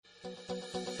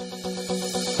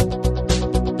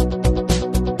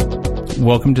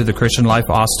Welcome to the Christian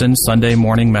Life Austin Sunday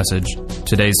morning message.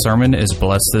 Today's sermon is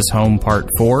Bless This Home Part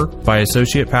 4 by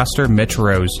Associate Pastor Mitch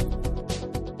Rose.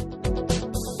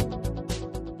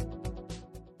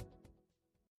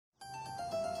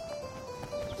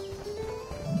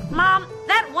 Mom,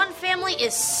 that one family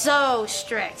is so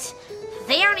strict.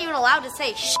 They aren't even allowed to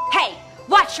say, hey,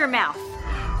 watch your mouth.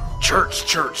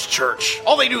 Church.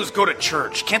 All they do is go to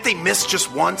church. Can't they miss just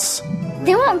once?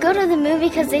 They won't go to the movie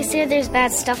because they say there's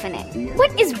bad stuff in it.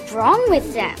 What is wrong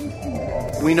with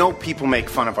them? We know people make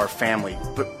fun of our family,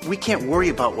 but we can't worry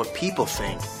about what people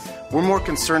think. We're more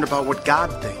concerned about what God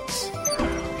thinks.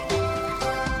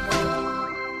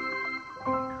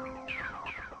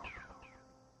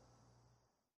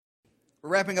 We're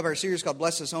wrapping up our series called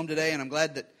Bless This Home today, and I'm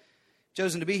glad that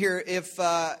chosen to be here.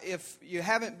 If you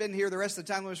haven't been here the rest of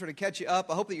the time, let me sort of catch you up.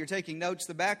 I hope that you're taking notes.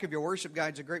 The back of your worship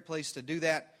guide is a great place to do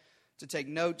that, to take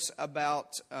notes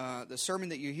about the sermon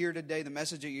that you hear today, the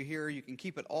message that you hear. You can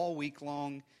keep it all week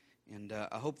long, and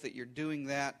I hope that you're doing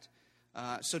that.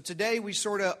 So today we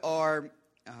sort of are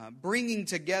bringing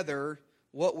together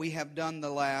what we have done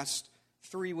the last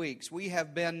 3 weeks. We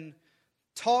have been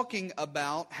talking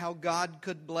about how God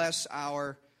could bless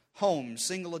our homes,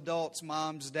 single adults,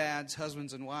 moms, dads,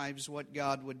 husbands, and wives, what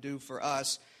God would do for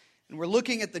us. And we're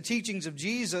looking at the teachings of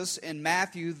Jesus in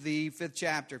Matthew, the 5th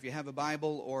chapter. If you have a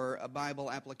Bible or a Bible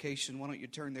application, why don't you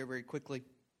turn there very quickly?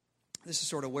 This is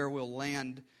sort of where we'll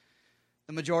land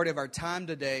the majority of our time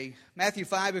today. Matthew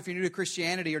 5, if you're new to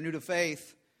Christianity or new to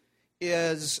faith,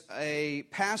 is a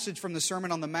passage from the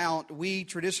Sermon on the Mount we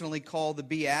traditionally call the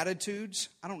Beatitudes.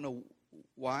 I don't know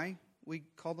why we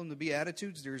call them the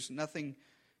Beatitudes. There's nothing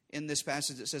in this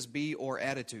passage that says be or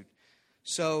attitude.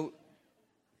 So,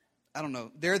 I don't know.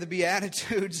 They're the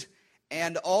Beatitudes.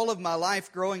 And all of my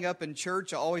life growing up in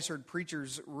church, I always heard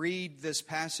preachers read this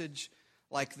passage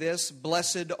like this: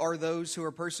 blessed are those who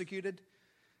are persecuted.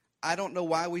 I don't know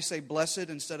why we say blessed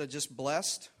instead of just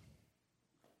blessed.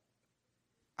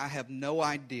 I have no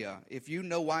idea. If you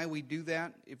know why we do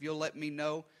that, if you'll let me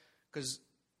know, because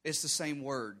it's the same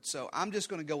word. So I'm just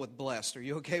going to go with blessed. Are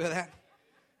you okay with that?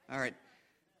 All right.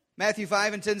 Matthew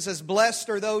 5:10 says, blessed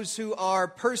are those who are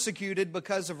persecuted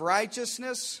because of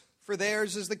righteousness, for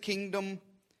theirs is the kingdom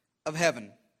of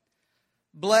heaven.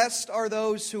 Blessed are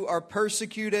those who are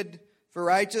persecuted for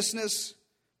righteousness,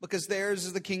 because theirs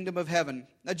is the kingdom of heaven.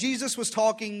 Now, Jesus was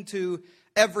talking to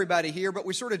everybody here, but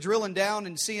we're sort of drilling down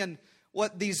and seeing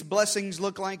what these blessings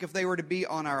look like if they were to be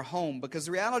on our home. Because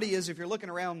the reality is, if you're looking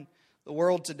around the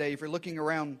world today, if you're looking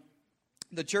around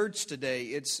the church today,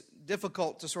 it's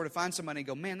difficult to sort of find somebody and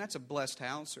go, man, that's a blessed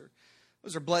house, or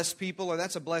those are blessed people, or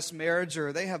that's a blessed marriage,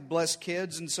 or they have blessed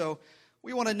kids. And so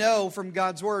we want to know from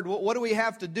God's Word, what do we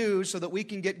have to do so that we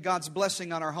can get God's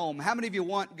blessing on our home? How many of you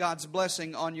want God's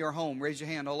blessing on your home? Raise your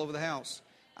hand all over the house.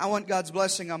 I want God's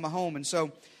blessing on my home. And so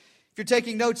if you're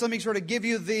taking notes, let me sort of give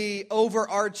you the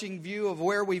overarching view of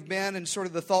where we've been and sort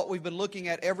of the thought we've been looking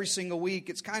at every single week.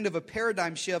 It's kind of a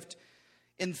paradigm shift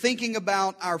in thinking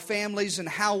about our families and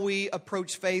how we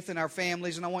approach faith in our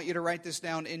families. And I want you to write this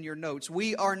down in your notes.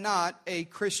 We are not a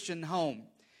Christian home.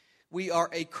 We are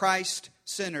a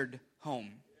Christ-centered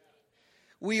home.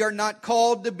 We are not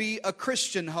called to be a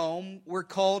Christian home. We're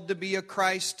called to be a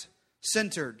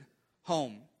Christ-centered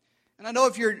home. And I know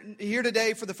if you're here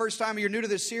today for the first time or you're new to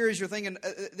this series, you're thinking,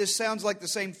 this sounds like the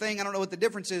same thing. I don't know what the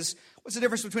difference is. What's the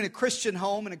difference between a Christian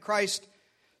home and a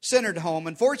Christ-centered home?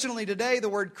 Unfortunately, today the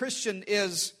word Christian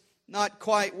is not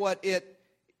quite what it's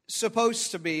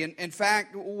supposed to be. In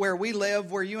fact, where we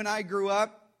live, where you and I grew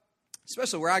up,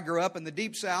 especially where I grew up in the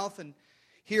Deep South and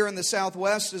here in the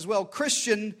Southwest as well,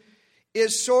 Christian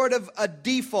is sort of a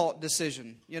default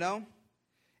decision, you know?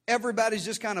 Everybody's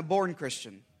just kind of born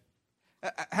Christian.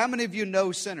 How many of you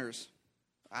know sinners?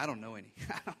 I don't know any.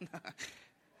 I don't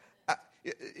know.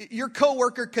 Your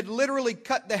coworker could literally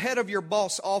cut the head of your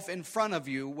boss off in front of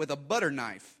you with a butter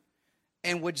knife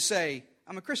and would say,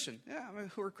 I'm a Christian. Yeah,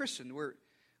 we're a Christian.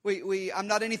 I'm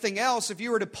not anything else. If you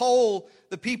were to poll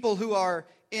the people who are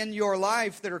in your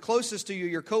life that are closest to you,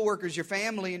 your coworkers, your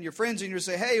family, and your friends, and you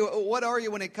say, hey, what are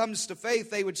you when it comes to faith?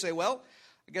 They would say, well,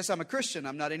 I guess I'm a Christian.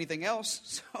 I'm not anything else.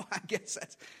 So I guess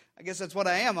that's what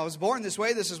I am. I was born this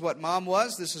way. This is what mom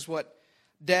was. This is what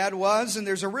dad was. And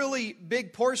there's a really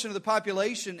big portion of the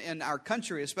population in our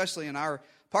country, especially in our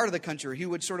part of the country, who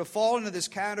would sort of fall into this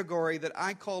category that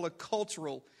I call a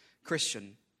cultural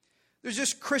Christian. There's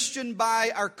just Christian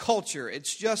by our culture.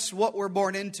 It's just what we're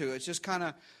born into. It's just kind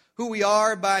of who we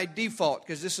are by default,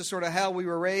 because this is sort of how we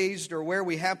were raised or where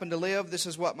we happen to live. This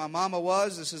is what my mama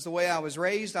was. This is the way I was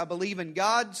raised. I believe in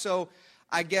God, so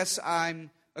I guess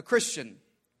I'm a Christian.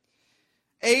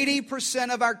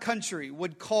 80% of our country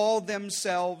would call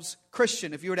themselves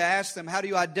Christian. If you were to ask them, how do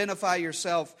you identify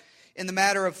yourself in the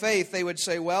matter of faith? They would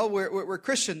say, well, we're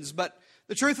Christians. But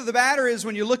the truth of the matter is,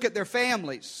 when you look at their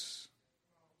families,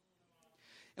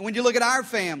 and when you look at our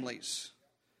families,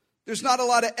 there's not a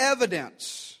lot of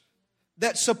evidence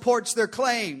that supports their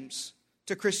claims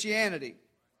to Christianity.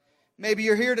 Maybe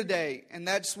you're here today, and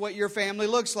that's what your family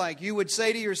looks like. You would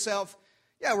say to yourself,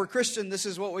 yeah, we're Christian. This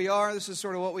is what we are. This is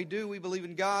sort of what we do. We believe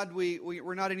in God.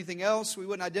 We're not anything else. We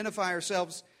wouldn't identify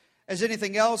ourselves as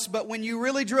anything else. But when you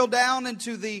really drill down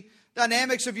into the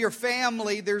dynamics of your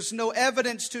family, there's no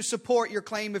evidence to support your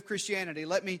claim of Christianity.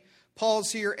 Let me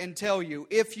pause here and tell you,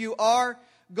 if you are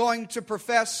going to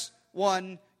profess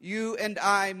one, you and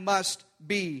I must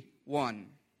be one.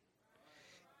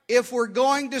 If we're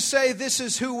going to say this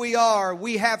is who we are,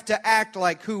 we have to act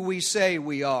like who we say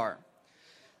we are.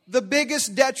 The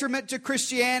biggest detriment to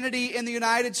Christianity in the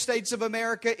United States of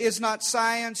America is not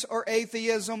science or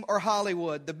atheism or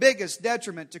Hollywood. The biggest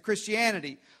detriment to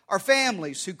Christianity are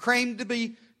families who claim to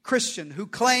be Christian, who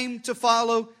claim to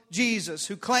follow Jesus,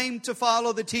 who claim to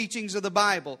follow the teachings of the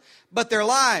Bible, but their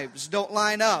lives don't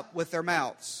line up with their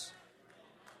mouths.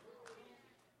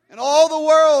 And all the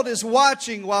world is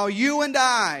watching while you and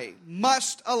I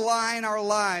must align our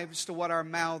lives to what our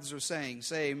mouths are saying.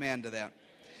 Say amen to that.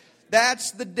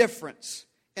 That's the difference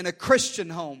in a Christian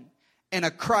home and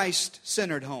a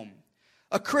Christ-centered home.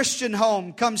 A Christian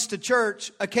home comes to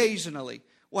church occasionally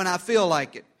when I feel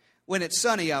like it, when it's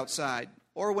sunny outside,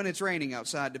 or when it's raining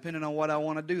outside, depending on what I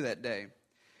want to do that day.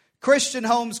 Christian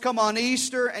homes come on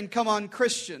Easter and come on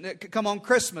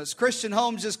Christmas. Christian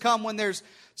homes just come when there's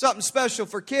something special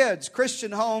for kids.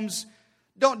 Christian homes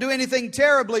don't do anything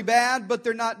terribly bad, but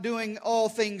they're not doing all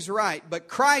things right. But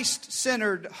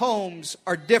Christ-centered homes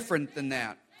are different than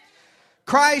that.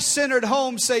 Christ-centered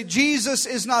homes say Jesus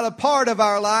is not a part of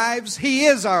our lives, He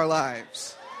is our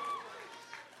lives.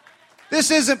 This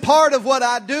isn't part of what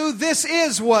I do. This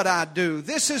is what I do.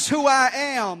 This is who I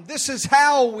am. This is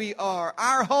how we are.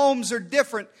 Our homes are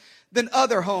different than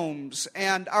other homes,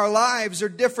 and our lives are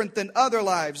different than other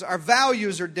lives. Our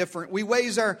values are different. We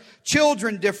raise our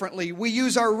children differently. We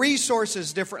use our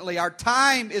resources differently. Our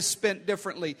time is spent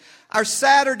differently. Our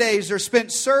Saturdays are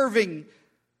spent serving.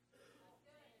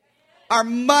 Our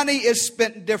money is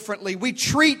spent differently. We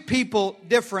treat people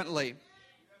differently.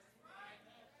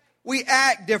 We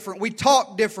act different. We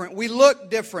talk different. We look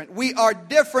different. We are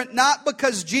different not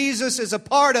because Jesus is a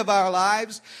part of our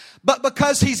lives, but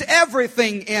because He's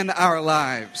everything in our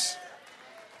lives.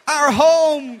 Our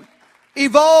home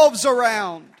evolves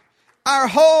around. Our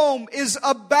home is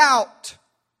about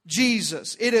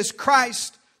Jesus. It is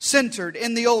Christ-centered.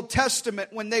 In the Old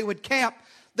Testament, when they would camp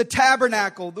the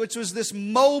tabernacle, which was this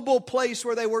mobile place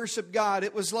where they worshiped God,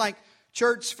 it was like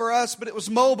church for us, but it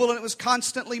was mobile and it was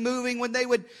constantly moving. When they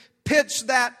would pitch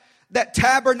that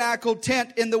tabernacle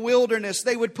tent in the wilderness,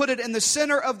 they would put it in the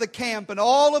center of the camp, and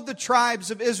all of the tribes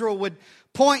of Israel would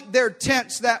point their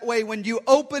tents that way. When you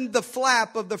opened the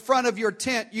flap of the front of your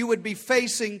tent, you would be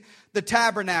facing the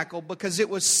tabernacle because it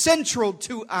was central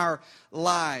to our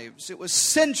lives. It was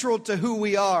central to who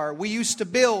we are. We used to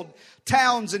build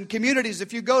towns and communities.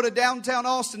 If you go to downtown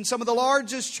Austin, some of the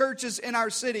largest churches in our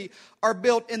city are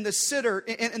built in the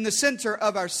center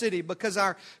of our city because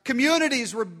our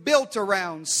communities were built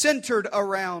around, centered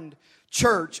around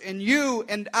church. And you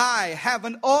and I have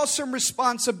an awesome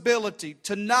responsibility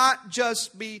to not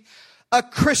just be a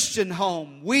Christian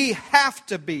home. We have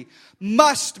to be,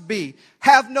 must be,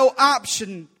 have no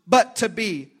option but to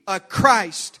be a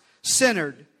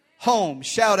Christ-centered home.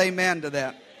 Shout amen to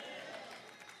that.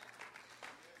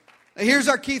 Now here's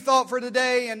our key thought for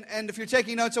today, and if you're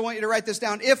taking notes, I want you to write this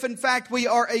down. If in fact we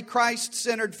are a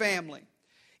Christ-centered family,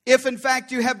 if in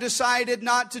fact you have decided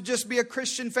not to just be a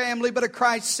Christian family, but a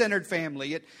Christ-centered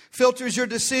family, it filters your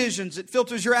decisions, it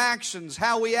filters your actions,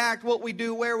 how we act, what we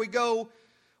do, where we go,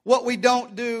 what we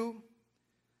don't do,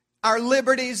 our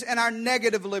liberties and our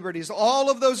negative liberties. All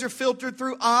of those are filtered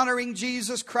through honoring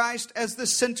Jesus Christ as the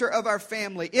center of our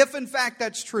family. If in fact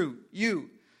that's true, you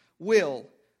will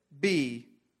be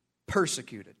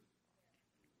persecuted.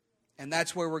 And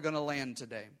that's where we're going to land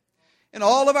today. In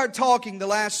all of our talking the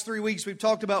last 3 weeks, we've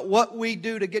talked about what we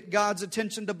do to get God's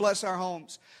attention to bless our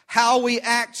homes, how we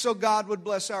act so God would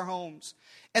bless our homes.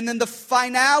 And then the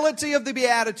finality of the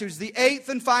Beatitudes, the eighth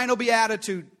and final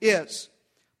Beatitude is,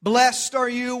 blessed are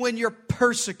you when you're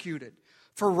persecuted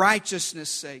for righteousness'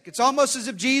 sake. It's almost as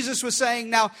if Jesus was saying,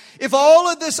 now, if all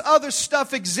of this other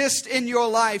stuff exists in your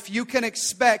life, you can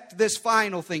expect this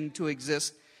final thing to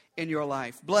exist in your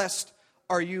life. Blessed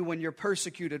are you when you're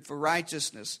persecuted for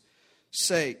righteousness'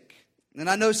 sake. And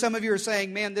I know some of you are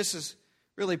saying, man, this is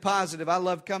really positive. I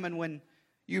love coming when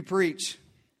you preach.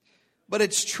 But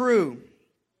it's true.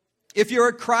 If you're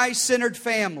a Christ-centered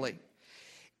family,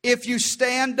 if you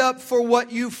stand up for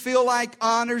what you feel like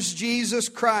honors Jesus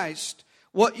Christ,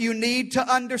 what you need to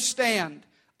understand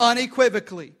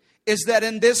unequivocally is that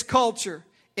in this culture,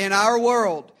 in our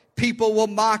world, people will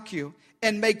mock you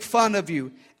and make fun of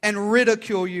you and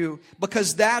ridicule you,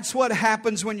 because that's what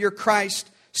happens when you're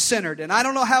Christ-centered. And I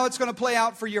don't know how it's going to play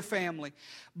out for your family,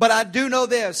 but I do know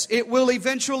this. It will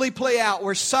eventually play out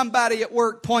where somebody at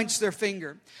work points their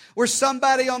finger, where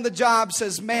somebody on the job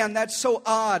says, man, that's so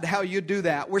odd how you do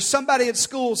that, where somebody at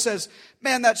school says,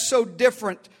 man, that's so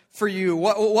different for you.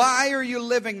 Why are you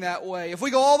living that way? If we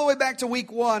go all the way back to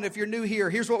week 1, if you're new here,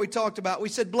 here's what we talked about. We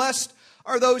said, blessed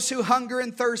are those who hunger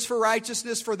and thirst for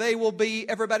righteousness, for they will be,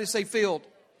 everybody say, filled.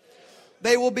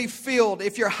 They will be filled.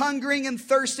 If you're hungering and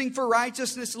thirsting for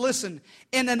righteousness, listen,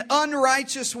 in an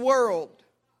unrighteous world,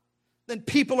 then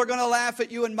people are going to laugh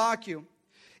at you and mock you.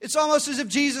 It's almost as if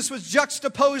Jesus was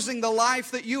juxtaposing the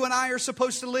life that you and I are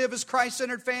supposed to live as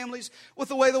Christ-centered families with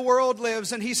the way the world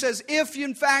lives. And He says, if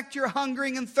in fact you're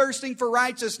hungering and thirsting for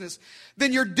righteousness,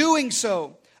 then you're doing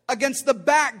so against the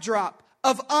backdrop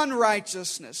of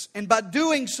unrighteousness. And by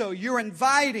doing so, you're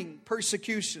inviting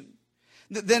persecution.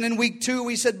 Then in week 2,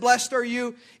 we said, blessed are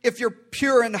you if you're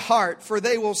pure in heart, for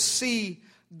they will see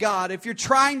God. If you're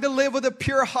trying to live with a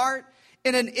pure heart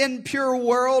in an impure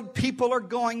world, people are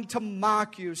going to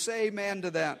mock you. Say amen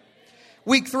to that.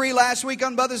 Week 3, last week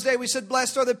on Mother's Day, we said,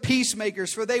 blessed are the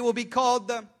peacemakers, for they will be called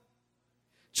the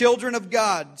children of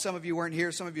God. Some of you weren't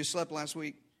here. Some of you slept last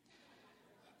week.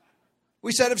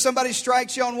 We said if somebody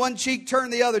strikes you on one cheek, turn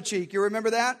the other cheek. You remember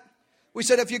that? We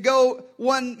said if you go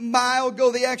 1 mile,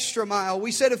 go the extra mile.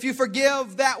 We said if you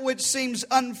forgive that which seems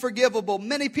unforgivable.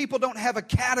 Many people don't have a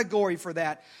category for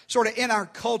that sort of in our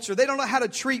culture. They don't know how to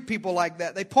treat people like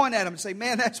that. They point at them and say,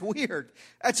 man, that's weird.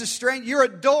 That's a strange, you're a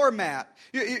doormat.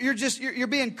 You're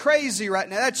being crazy right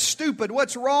now. That's stupid.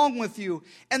 What's wrong with you?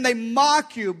 And they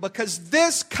mock you because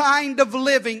this kind of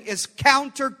living is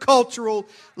countercultural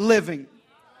living.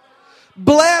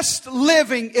 Blessed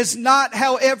living is not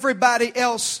how everybody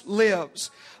else lives.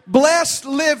 Blessed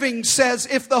living says,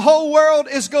 if the whole world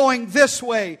is going this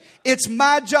way, it's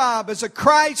my job as a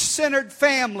Christ-centered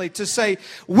family to say,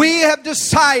 we have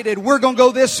decided we're going to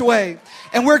go this way.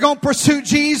 And we're going to pursue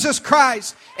Jesus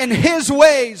Christ. And His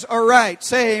ways are right.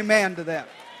 Say amen to that.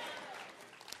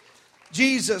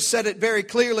 Jesus said it very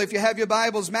clearly. If you have your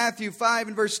Bibles, Matthew 5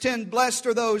 and verse 10, blessed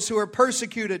are those who are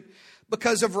persecuted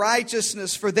because of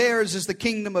righteousness, for theirs is the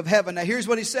kingdom of heaven. Now here's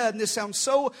what He said, and this sounds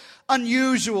so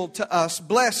unusual to us.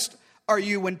 Blessed are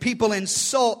you when people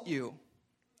insult you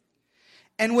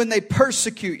and when they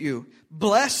persecute you.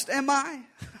 Blessed am I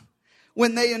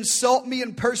when they insult me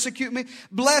and persecute me.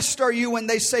 Blessed are you when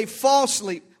they say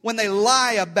falsely, when they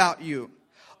lie about you,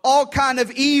 all kind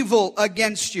of evil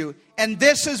against you. And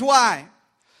this is why.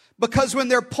 Because when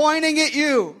they're pointing at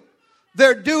you,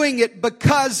 they're doing it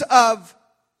because of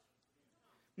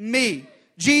me.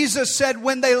 Jesus said,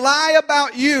 when they lie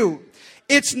about you,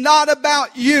 it's not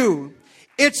about you.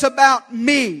 It's about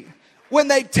me. When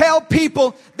they tell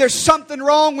people there's something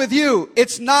wrong with you,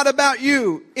 it's not about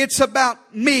you. It's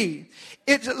about me.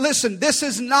 Listen, this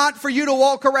is not for you to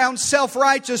walk around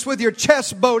self-righteous with your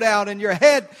chest bowed out and your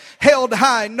head held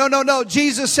high. No.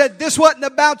 Jesus said this wasn't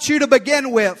about you to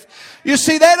begin with. You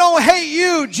see, they don't hate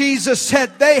you, Jesus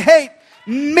said. They hate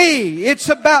me. It's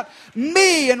about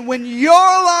me. And when your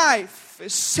life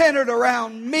is centered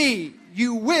around me,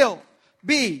 you will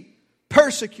be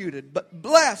persecuted. But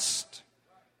blessed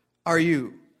are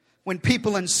you when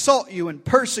people insult you and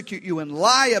persecute you and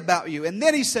lie about you. And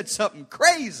then He said something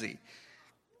crazy.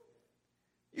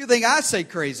 You think I say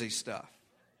crazy stuff.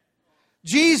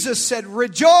 Jesus said,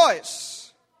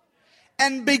 rejoice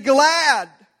and be glad,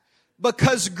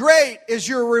 because great is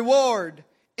your reward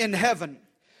in heaven.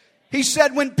 He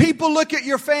said, when people look at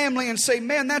your family and say,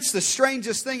 man, that's the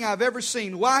strangest thing I've ever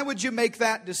seen. Why would you make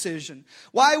that decision?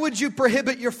 Why would you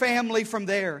prohibit your family from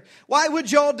there? Why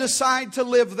would y'all decide to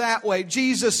live that way?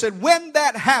 Jesus said, when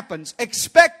that happens,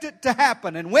 expect it to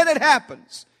happen. And when it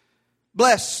happens,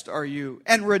 blessed are you,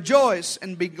 and rejoice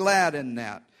and be glad in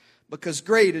that, because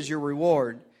great is your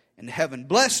reward in heaven.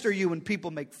 Blessed are you when people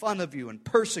make fun of you and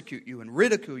persecute you and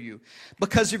ridicule you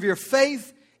because of your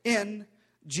faith in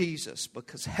Jesus,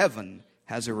 because heaven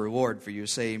has a reward for you.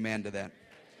 Say amen to that.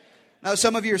 Now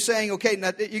some of you are saying, okay,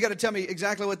 now you got to tell me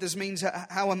exactly what this means.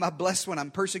 How am I blessed when I'm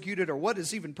persecuted? Or what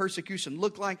does even persecution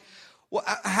look like? Well,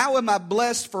 how am I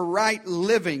blessed for right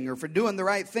living or for doing the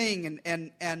right thing?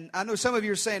 And I know some of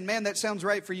you are saying, man, that sounds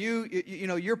right for you. You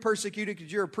know, you're persecuted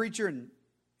because you're a preacher and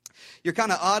you're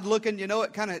kind of odd looking. You know,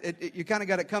 you kind of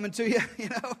got it coming to you, you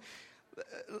know.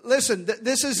 Listen,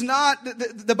 this is not,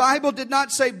 the Bible did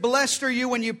not say, blessed are you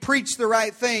when you preach the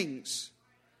right things.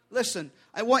 Listen,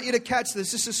 I want you to catch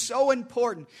this. This is so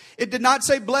important. It did not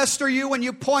say, blessed are you when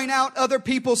you point out other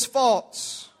people's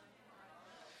faults.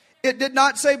 It did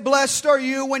not say, blessed are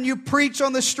you when you preach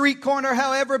on the street corner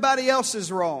how everybody else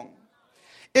is wrong.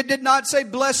 It did not say,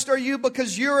 blessed are you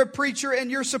because you're a preacher and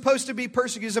you're supposed to be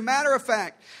persecuted. As a matter of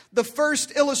fact, the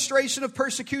first illustration of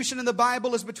persecution in the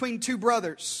Bible is between two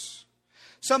brothers.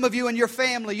 Some of you in your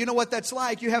family, you know what that's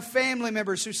like. You have family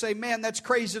members who say, man, that's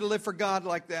crazy to live for God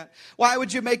like that. Why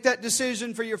would you make that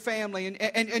decision for your family?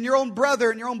 And your own brother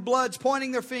and your own blood's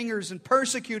pointing their fingers and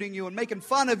persecuting you and making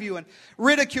fun of you and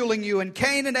ridiculing you. And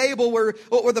Cain and Abel were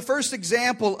the first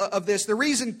example of this. The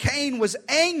reason Cain was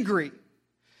angry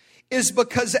is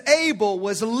because Abel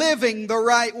was living the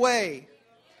right way,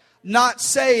 not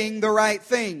saying the right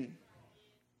thing.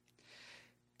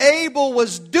 Abel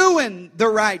was doing the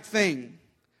right thing,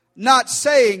 not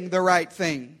saying the right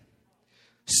thing.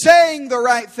 Saying the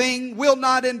right thing will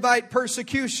not invite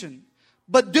persecution,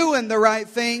 but doing the right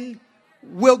thing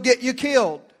will get you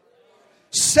killed.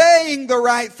 Saying the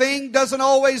right thing doesn't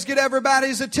always get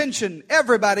everybody's attention.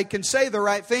 Everybody can say the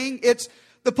right thing. It's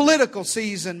the political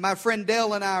season. My friend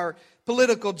Dale and I are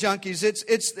political junkies.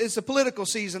 It's a political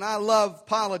season. I love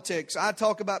politics. I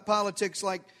talk about politics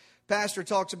like Pastor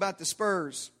talks about the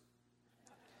Spurs.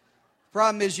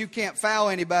 Problem is you can't foul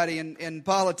anybody in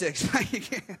politics like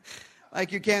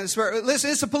you can.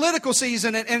 Listen, it's a political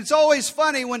season, and it's always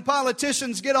funny when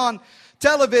politicians get on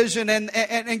television and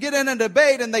get in a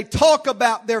debate and they talk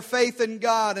about their faith in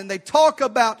God and they talk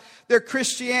about their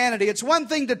Christianity. It's one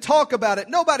thing to talk about it.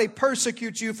 Nobody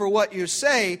persecutes you for what you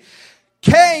say.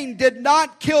 Cain did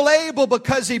not kill Abel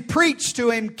because he preached to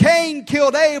him. Cain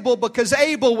killed Abel because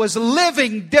Abel was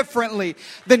living differently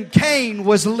than Cain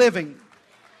was living.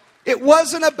 It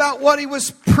wasn't about what he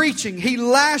was preaching. He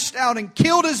lashed out and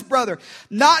killed his brother.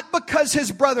 Not because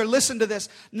his brother, listen to this,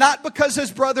 not because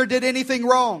his brother did anything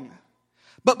wrong,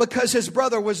 but because his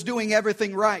brother was doing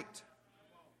everything right.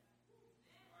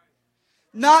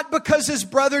 Not because his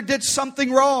brother did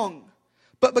something wrong,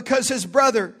 but because his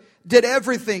brother did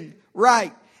everything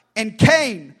right. And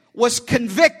Cain was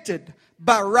convicted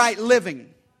by right living,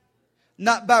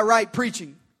 not by right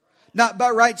preaching, not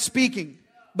by right speaking,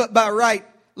 but by right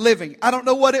living. I don't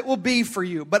know what it will be for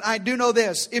you, but I do know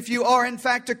this. If you are in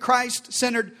fact a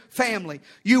Christ-centered family,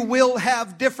 you will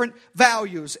have different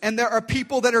values. And there are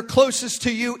people that are closest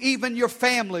to you, even your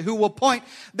family, who will point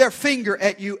their finger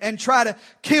at you and try to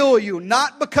kill you.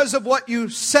 Not because of what you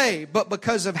say, but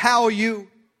because of how you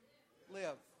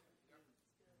live.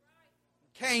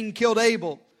 Cain killed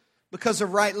Abel because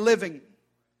of right living.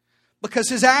 Because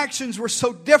his actions were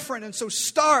so different and so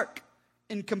stark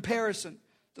in comparison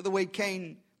to the way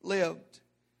Cain lived.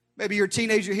 Maybe you're a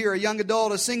teenager here, a young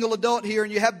adult, a single adult here,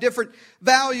 and you have different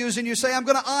values, and you say, I'm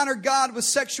going to honor God with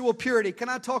sexual purity. Can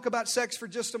I talk about sex for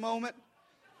just a moment?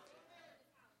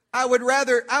 I would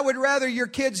rather your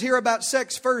kids hear about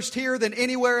sex first here than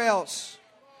anywhere else.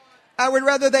 I would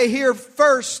rather they hear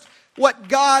first what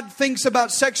God thinks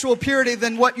about sexual purity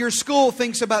than what your school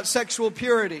thinks about sexual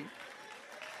purity.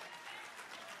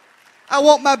 I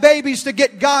want my babies to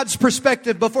get God's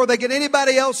perspective before they get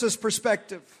anybody else's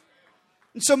perspective.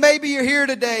 And so maybe you're here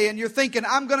today and you're thinking,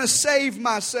 I'm going to save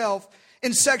myself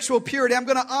in sexual purity. I'm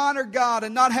going to honor God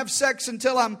and not have sex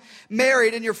until I'm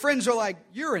married. And your friends are like,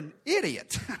 you're an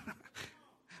idiot.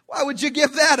 Why would you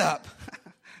give that up?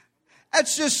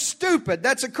 That's just stupid.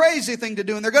 That's a crazy thing to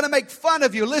do. And they're going to make fun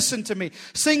of you. Listen to me.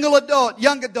 Single adult,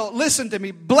 young adult, listen to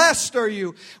me. Blessed are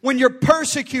you when you're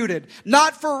persecuted,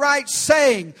 not for right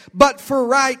saying, but for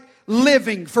right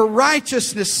living, for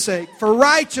righteousness' sake, for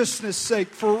righteousness' sake,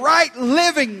 for right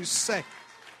living's sake.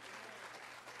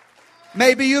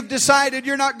 Maybe you've decided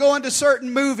you're not going to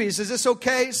certain movies. Is this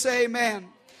okay? Say amen.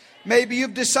 Maybe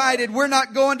you've decided we're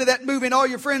not going to that movie and all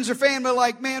your friends or family are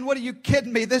like, man, what are you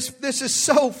kidding me? This is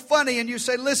so funny. And you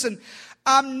say, listen,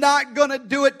 I'm not going to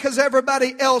do it because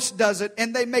everybody else does it.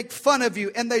 And they make fun of you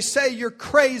and they say you're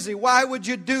crazy. Why would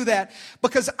you do that?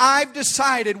 Because I've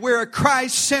decided we're a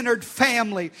Christ-centered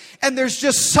family. And there's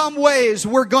just some ways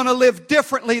we're going to live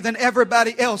differently than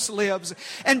everybody else lives.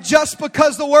 And just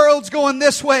because the world's going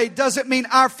this way doesn't mean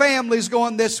our family's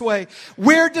going this way.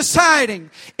 We're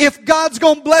deciding if God's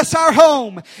going to bless our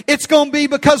home, it's going to be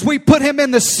because we put Him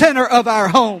in the center of our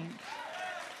home.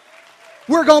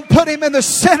 We're going to put Him in the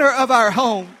center of our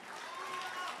home.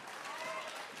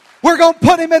 We're going to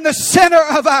put Him in the center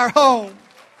of our home.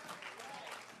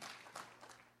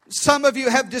 Some of you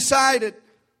have decided,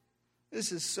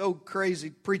 this is so crazy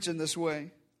preaching this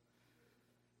way,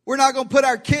 we're not going to put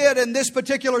our kid in this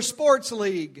particular sports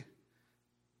league.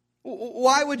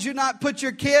 Why would you not put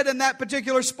your kid in that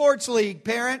particular sports league,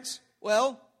 parents?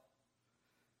 Well,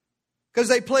 because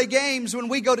they play games when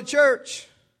we go to church.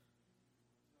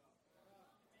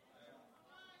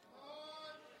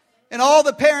 And all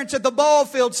the parents at the ball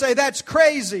field say, that's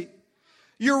crazy.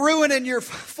 You're ruining your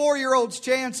 4-year-old's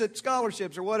chance at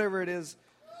scholarships or whatever it is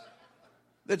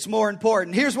that's more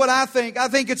important. Here's what I think. I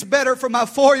think it's better for my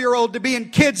 4-year-old to be in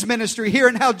kids ministry,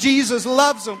 hearing how Jesus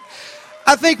loves them.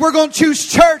 I think we're going to choose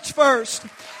church first.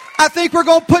 I think we're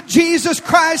going to put Jesus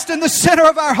Christ in the center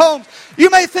of our homes. You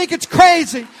may think it's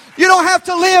crazy. You don't have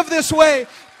to live this way.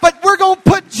 But we're going to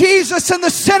put Jesus in the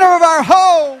center of our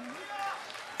home.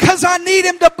 Because I need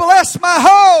Him to bless my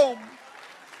home.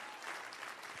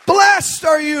 Blessed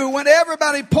are you when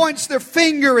everybody points their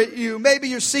finger at you. Maybe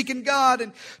you're seeking God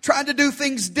and trying to do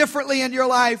things differently in your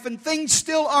life, and things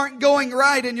still aren't going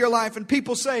right in your life. And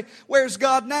people say, where's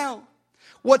God now?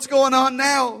 What's going on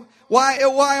now?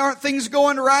 Why aren't things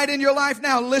going right in your life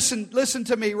now? Listen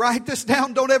to me. Write this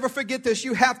down. Don't ever forget this.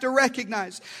 You have to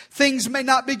recognize things may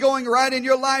not be going right in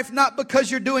your life, not because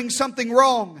you're doing something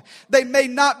wrong. They may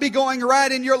not be going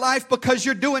right in your life because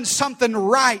you're doing something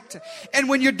right. And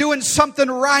when you're doing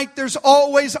something right, there's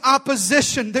always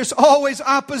opposition. There's always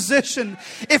opposition.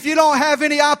 If you don't have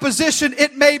any opposition,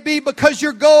 it may be because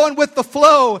you're going with the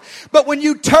flow. But when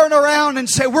you turn around and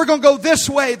say, we're going to go this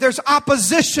way, there's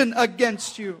opposition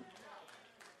against you.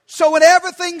 So when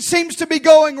everything seems to be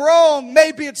going wrong,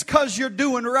 maybe it's because you're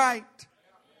doing right.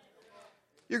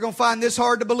 You're going to find this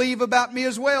hard to believe about me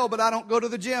as well, but I don't go to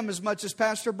the gym as much as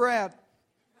Pastor Brad.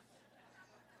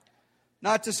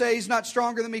 Not to say he's not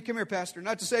stronger than me. Come here, Pastor.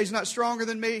 Not to say he's not stronger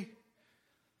than me.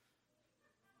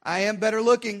 I am better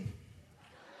looking.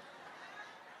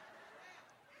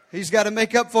 He's got to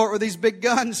make up for it with these big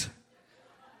guns.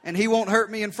 And he won't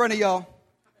hurt me in front of y'all.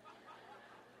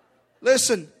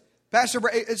 Listen. Pastor,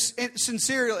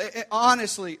 sincerely,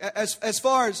 honestly, as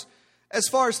far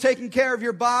as taking care of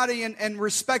your body and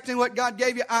respecting what God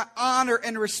gave you, I honor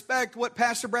and respect what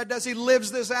Pastor Brad does. He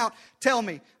lives this out. Tell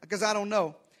me, because I don't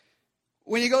know.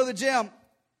 When you go to the gym,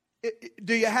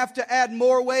 do you have to add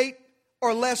more weight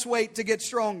or less weight to get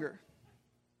stronger?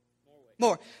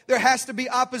 More. There has to be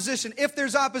opposition. If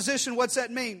there's opposition, what's that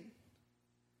mean?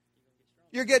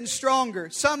 You're getting stronger.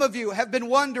 Some of you have been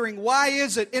wondering, why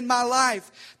is it in my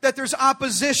life that there's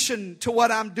opposition to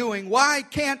what I'm doing? Why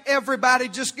can't everybody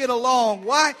just get along?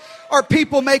 Why are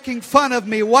people making fun of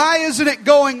me? Why isn't it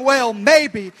going well?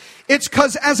 Maybe it's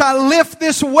because as I lift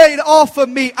this weight off of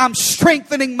me, I'm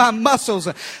strengthening my muscles.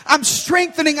 I'm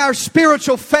strengthening our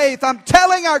spiritual faith. I'm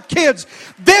telling our kids,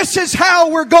 this is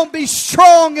how we're going to be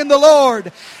strong in the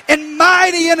Lord and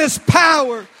mighty in His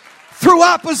power through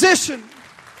opposition.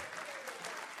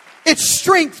 It's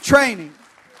strength training.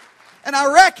 And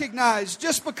I recognize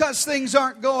just because things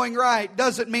aren't going right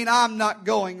doesn't mean I'm not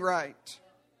going right.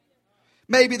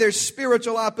 Maybe there's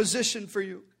spiritual opposition for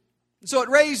you. So it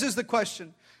raises the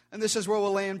question, and this is where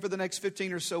we'll land for the next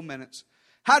 15 or so minutes.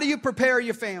 How do you prepare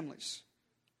your families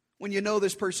when you know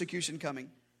there's persecution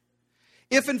coming?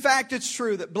 If in fact it's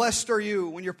true that blessed are you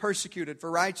when you're persecuted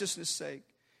for righteousness' sake.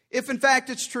 If in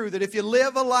fact it's true that if you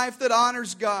live a life that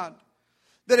honors God,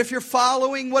 that if you're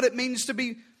following what it means to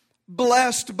be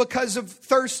blessed because of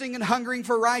thirsting and hungering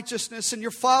for righteousness, and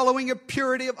you're following a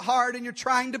purity of heart, and you're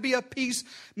trying to be a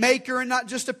peacemaker and not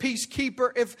just a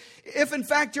peacekeeper, if in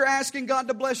fact you're asking God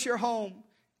to bless your home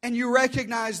and you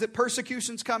recognize that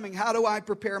persecution's coming, how do I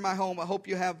prepare my home? I hope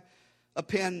you have a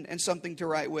pen and something to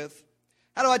write with.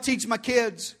 How do I teach my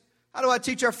kids? How do I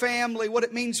teach our family what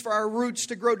it means for our roots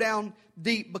to grow down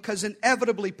deep? Because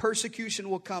inevitably persecution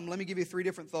will come. Let me give you 3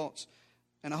 different thoughts,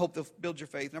 and I hope they'll build your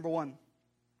faith. Number 1,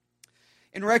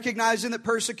 in recognizing that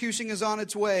persecution is on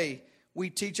its way, we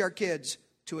teach our kids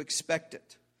to expect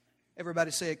it.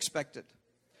 Everybody say expect it.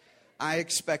 I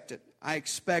expect it. I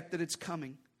expect that it's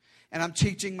coming. And I'm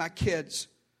teaching my kids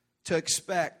to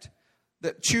expect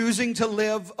that choosing to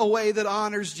live a way that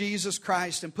honors Jesus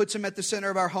Christ and puts Him at the center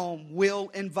of our home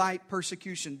will invite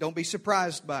persecution. Don't be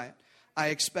surprised by it. I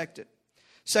expect it.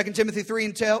 2 Timothy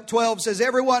 3:12 says,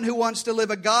 everyone who wants to live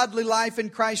a godly life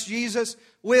in Christ Jesus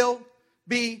will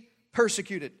be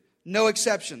persecuted. No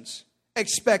exceptions.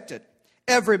 Expect it.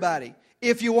 Everybody.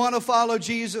 If you want to follow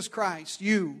Jesus Christ,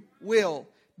 you will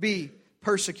be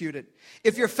persecuted.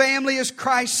 If your family is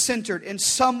Christ-centered in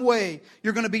some way,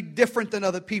 you're going to be different than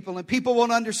other people, and people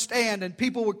won't understand, and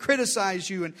people will criticize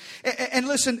you. And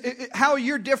listen, how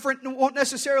you're different won't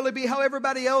necessarily be how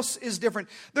everybody else is different.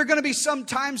 There are going to be some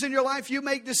times in your life you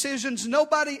make decisions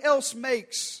nobody else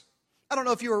makes. I don't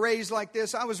know if you were raised like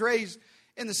this. I was raised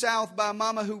in the South by a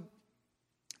mama who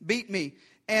beat me,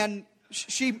 and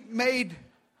she made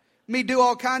me do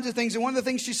all kinds of things. And one of the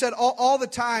things she said all the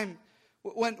time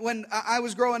when I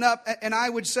was growing up, and I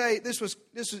would say, this was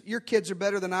your kids are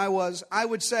better than I was. I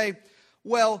would say,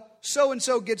 well,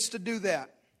 so-and-so gets to do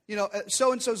that. You know,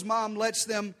 so-and-so's mom lets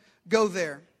them go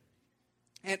there.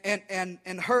 And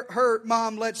her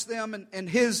mom lets them, and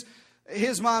his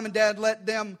mom and dad let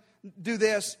them do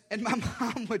this. And my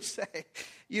mom would say,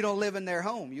 you don't live in their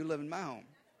home, you live in my home.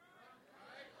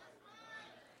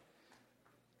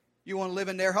 You want to live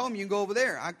in their home, you can go over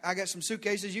there. I got some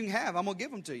suitcases you can have. I'm going to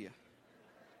give them to you.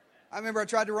 I remember I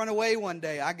tried to run away one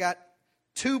day. I got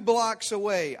 2 blocks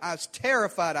away. I was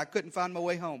terrified. I couldn't find my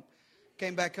way home.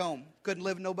 Came back home. Couldn't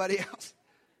live with nobody else.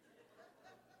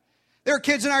 There are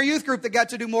kids in our youth group that got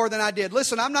to do more than I did.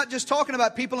 Listen, I'm not just talking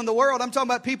about people in the world. I'm talking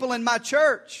about people in my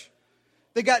church.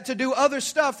 They got to do other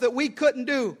stuff that we couldn't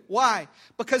do. Why?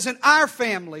 Because in our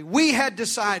family, we had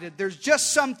decided there's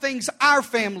just some things our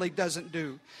family doesn't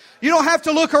do. You don't have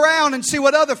to look around and see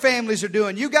what other families are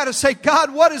doing. You got to say,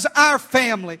 God, what is our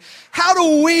family? How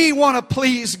do we want to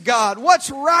please God?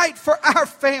 What's right for our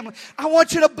family? I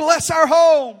want you to bless our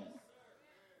home.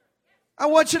 I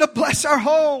want you to bless our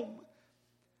home.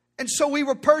 And so we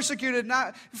were persecuted.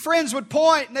 And friends would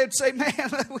point and they'd say, man,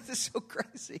 this is so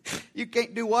crazy. You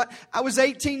can't do what? I was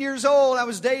 18 years old. I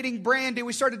was dating Brandy.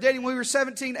 We started dating when we were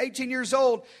 17, 18 years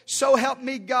old. So help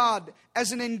me God.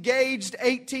 As an engaged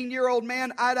 18-year-old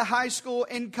man out of high school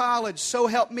in college, so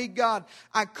help me God,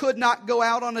 I could not go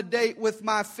out on a date with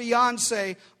my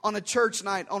fiance on a church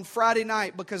night on Friday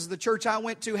night because the church I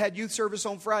went to had youth service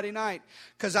on Friday night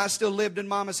because I still lived in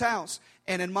Mama's house.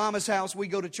 And in Mama's house, we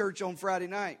go to church on Friday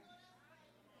night.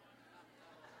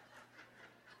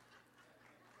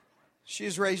 She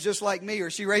was raised just like me, or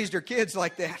she raised her kids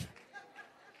like that.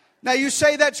 Now you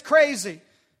say that's crazy.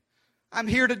 I'm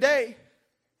here today.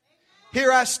 Here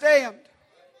I stand.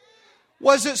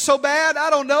 Was it so bad? I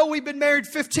don't know. We've been married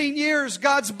 15 years.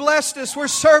 God's blessed us. We're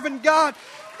serving God.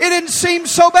 It didn't seem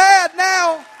so bad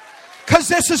now because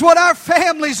this is what our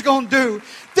family's going to do.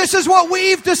 This is what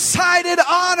we've decided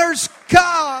honors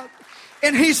God.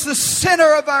 And He's the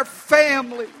center of our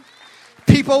family.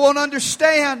 People won't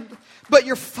understand, but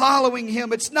you're following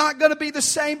Him. It's not going to be the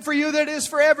same for you that it is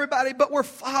for everybody, but we're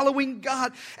following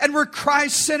God and we're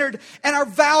Christ-centered and our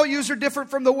values are different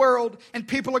from the world, and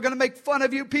people are going to make fun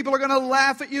of you. People are going to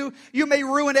laugh at you. You may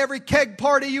ruin every keg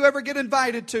party you ever get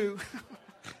invited to.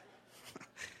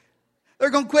 They're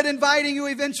going to quit inviting you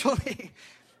eventually.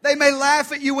 They may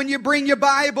laugh at you when you bring your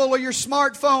Bible or your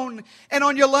smartphone, and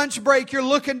on your lunch break you're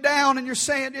looking down and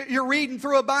you're reading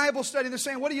through a Bible study, and they're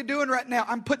saying, what are you doing right now?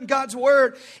 I'm putting God's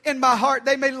Word in my heart.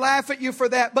 They may laugh at you for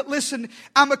that, but listen,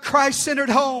 I'm a Christ-centered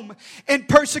home, and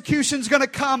persecution's going to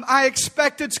come. I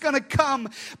expect it's going to come,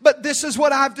 but this is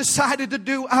what I've decided to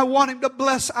do. I want Him to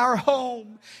bless our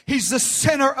home. He's the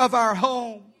center of our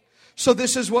home. So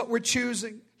this is what we're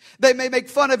choosing. They may make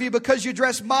fun of you because you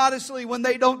dress modestly when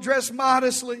they don't dress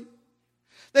modestly.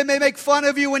 They may make fun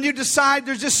of you when you decide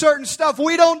there's just certain stuff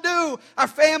we don't do. Our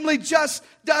family just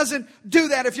doesn't do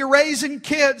that. If you're raising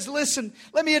kids, listen,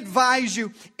 let me advise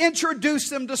you. Introduce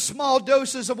them to small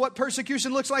doses of what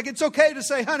persecution looks like. It's okay to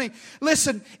say, honey,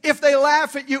 listen, if they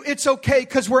laugh at you, it's okay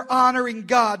because we're honoring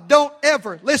God. Don't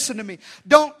ever, listen to me,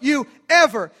 don't you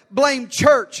ever blame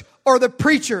church or the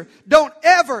preacher. Don't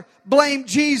ever blame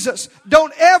Jesus.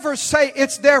 Don't ever say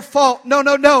it's their fault. No,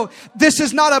 no, no. This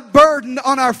is not a burden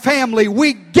on our family.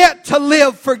 We get to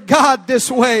live for God this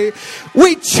way.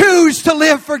 We choose to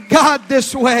live for God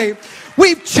this way.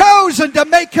 We've chosen to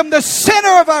make Him the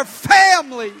center of our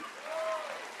family.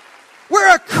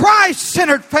 We're a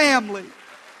Christ-centered family.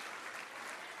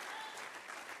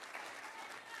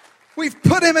 We've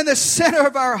put Him in the center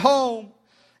of our home,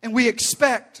 and we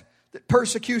expect that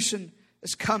persecution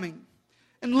is coming.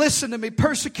 And listen to me,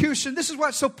 persecution, this is why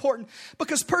it's so important,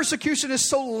 because persecution is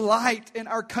so light in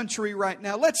our country right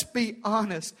now. Let's be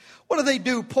honest. What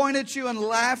do? Point at you and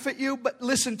laugh at you? But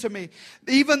listen to me.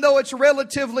 Even though it's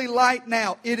relatively light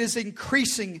now, it is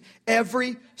increasing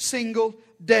every single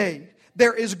day.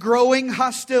 there is growing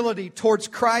hostility towards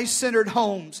Christ-centered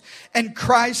homes and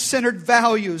Christ-centered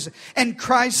values and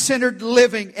Christ-centered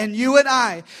living. And you and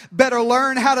I better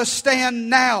learn how to stand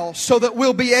now so that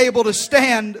we'll be able to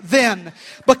stand then,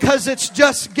 because it's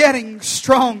just getting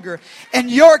stronger. And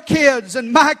your kids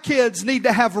and my kids need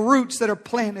to have roots that are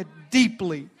planted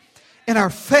deeply in our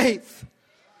faith.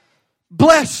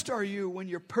 Blessed are you when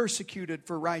you're persecuted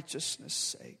for righteousness'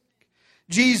 sake.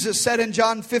 Jesus said in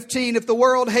John 15, if the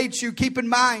world hates you, keep in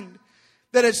mind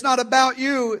that it's not about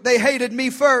you. They hated me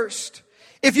first.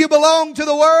 If you belong to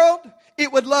the world,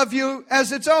 it would love you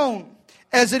as its own.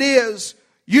 As it is,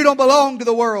 you don't belong to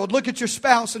the world. Look at your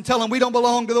spouse and tell them, we don't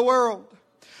belong to the world.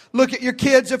 Look at your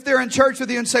kids if they're in church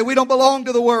with you and say, we don't belong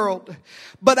to the world.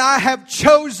 But I have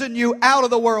chosen you out of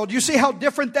the world. You see how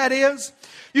different that is?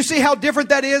 You see how different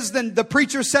that is than the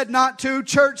preacher said not to.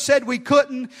 Church said we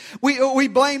couldn't. We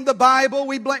blame the Bible.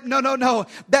 No.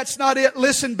 That's not it.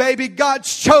 Listen, baby.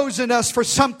 God's chosen us for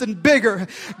something bigger.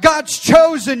 God's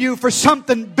chosen you for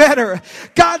something better.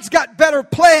 God's got better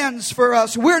plans for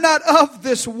us. We're not of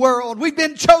this world. We've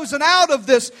been chosen out of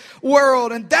this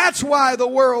world. And that's why the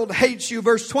world hates you.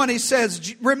 Verse 20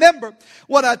 says, remember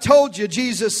what I told you.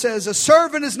 Jesus says, a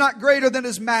servant is not greater than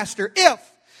his master. If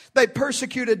they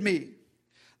persecuted me,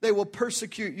 they will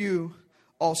persecute you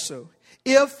also.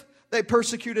 If they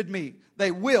persecuted me,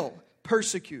 they will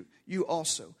persecute you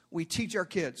also. We teach our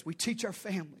kids, we teach our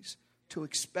families to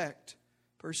expect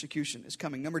persecution is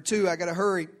coming. Number 2, I got to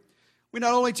hurry. We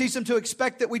not only teach them to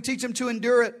expect it, we teach them to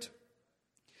endure it.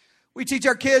 We teach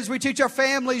our kids, we teach our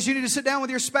families. You need to sit down with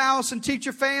your spouse and teach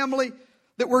your family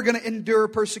that we're going to endure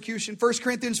persecution. 1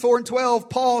 Corinthians 4:12,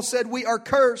 Paul said, we are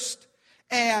cursed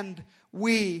and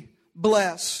we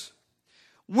bless.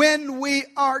 When we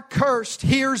are cursed,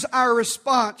 here's our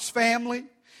response, family.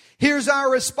 Here's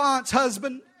our response,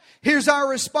 husband. Here's our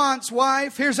response,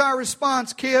 wife. Here's our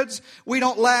response, kids. We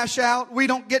don't lash out. We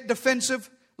don't get defensive.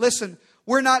 Listen,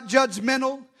 we're not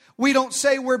judgmental. We don't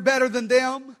say we're better than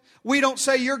them. We don't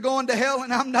say you're going to hell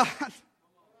and I'm not.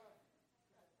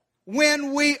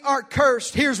 When we are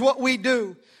cursed, here's what we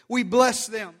do. We bless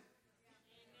them.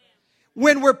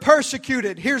 When we're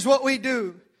persecuted, here's what we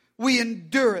do. We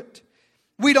endure it.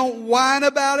 We don't whine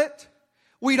about it.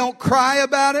 We don't cry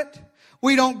about it.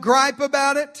 We don't gripe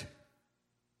about it.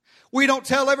 We don't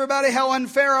tell everybody how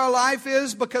unfair our life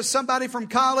is because somebody from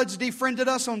college defriended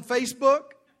us on Facebook.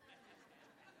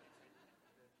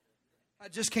 I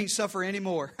just can't suffer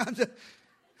anymore.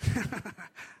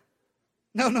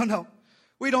 No.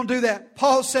 We don't do that.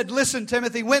 Paul said, listen,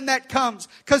 Timothy, when that comes,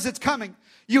 because it's coming,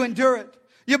 you endure it.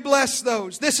 You bless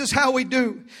those. This is how we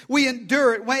do. We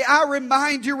endure it. May I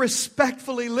remind you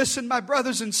respectfully, listen, my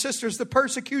brothers and sisters, the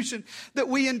persecution that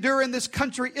we endure in this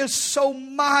country is so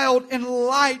mild and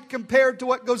light compared to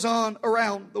what goes on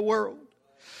around the world.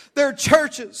 There are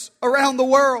churches around the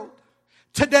world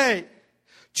today,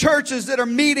 churches that are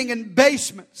meeting in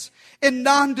basements, in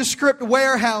nondescript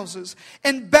warehouses,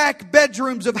 in back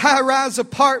bedrooms of high-rise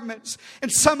apartments.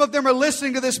 And some of them are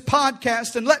listening to this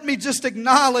podcast. And let me just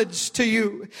acknowledge to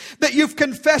you that you've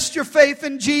confessed your faith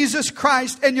in Jesus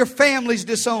Christ and your family's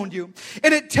disowned you.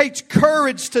 And it takes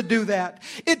courage to do that.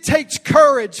 It takes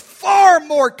courage, far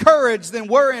more courage than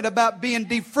worrying about being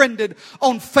defriended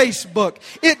on Facebook.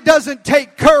 It doesn't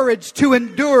take courage to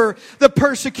endure the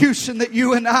persecution that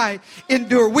you and I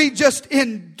endure. We just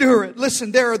endure it.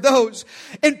 Listen, there are those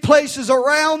in places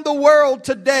around the world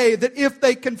today that if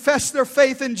they confess their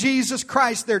faith in Jesus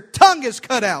Christ, their tongue is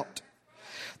cut out.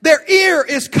 Their ear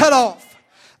is cut off.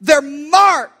 They're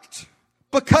marked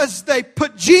because they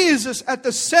put Jesus at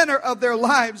the center of their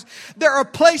lives. There are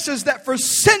places that for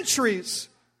centuries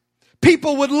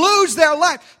people would lose their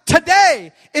life.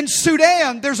 Today in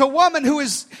Sudan, there's a woman who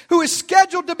is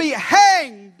scheduled to be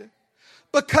hanged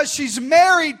because she's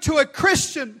married to a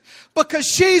Christian, because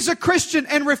she's a Christian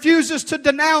and refuses to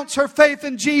denounce her faith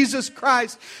in Jesus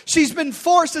Christ. She's been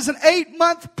forced as an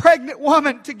 8-month pregnant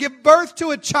woman to give birth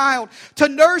to a child, to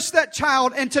nurse that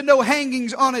child, and to know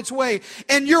hangings on its way.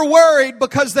 And you're worried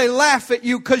because they laugh at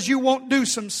you because you won't do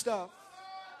some stuff.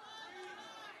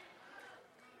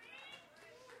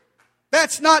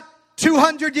 That's not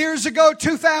 200 years ago,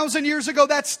 2,000 years ago.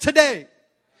 That's today.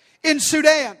 In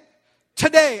Sudan,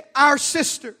 today, our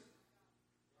sister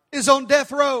is on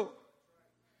death row.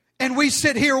 And we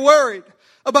sit here worried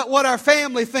about what our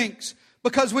family thinks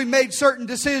because we made certain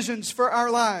decisions for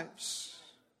our lives.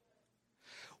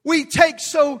 We take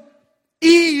so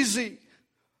easy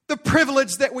the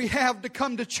privilege that we have to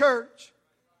come to church.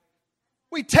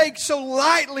 We take so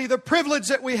lightly the privilege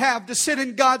that we have to sit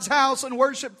in God's house and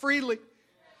worship freely.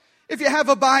 If you have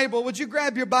a Bible, would you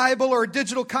grab your Bible or a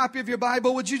digital copy of your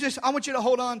Bible? I want you to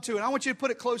hold on to it. I want you to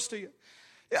put it close to you.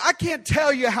 I can't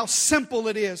tell you how simple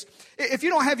it is. If you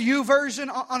don't have YouVersion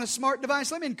on a smart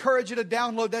device, let me encourage you to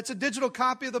download. That's a digital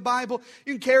copy of the Bible.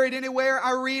 You can carry it anywhere.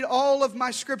 I read all of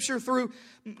my scripture through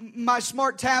my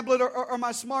smart tablet or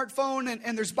my smartphone,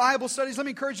 and there's Bible studies. Let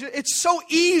me encourage you. It's so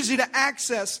easy to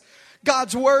access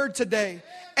God's Word today,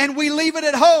 and we leave it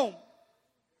at home.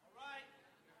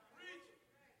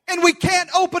 And we can't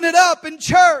open it up in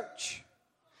church.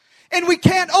 And we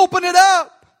can't open it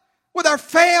up with our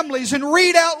families and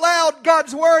read out loud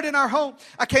God's Word in our home.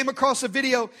 I came across a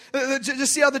video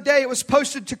just the other day. It was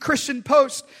posted to Christian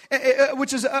Post,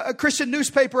 which is a Christian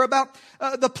newspaper, about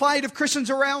the plight of Christians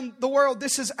around the world.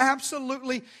 This is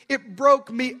absolutely, it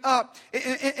broke me up.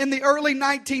 In the early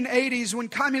 1980s, when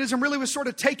communism really was sort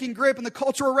of taking grip, and the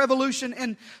Cultural Revolution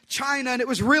in China, and it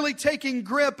was really taking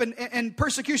grip, and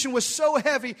persecution was so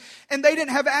heavy, and they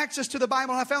didn't have access to the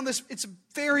Bible. And I found this, it's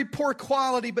very poor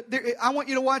quality, but I want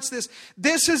you to watch this.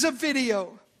 This is a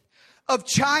video of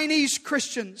Chinese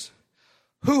Christians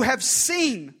who have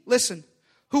seen, listen,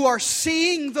 who are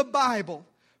seeing the Bible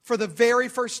for the very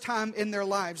first time in their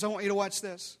lives. I want you to watch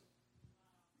this.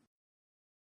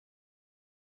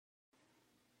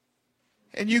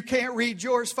 And you can't read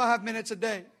yours 5 minutes a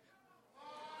day.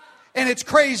 And it's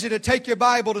crazy to take your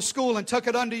Bible to school and tuck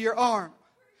it under your arm.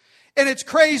 And it's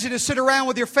crazy to sit around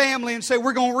with your family and say,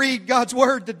 we're going to read God's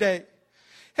Word today.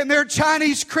 And there are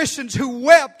Chinese Christians who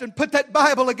wept and put that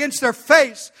Bible against their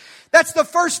face. That's the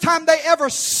first time they ever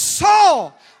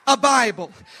saw a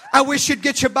Bible. I wish you'd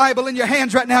get your Bible in your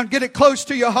hands right now and get it close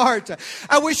to your heart.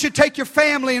 I wish you'd take your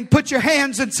family and put your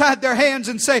hands inside their hands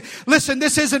and say, listen,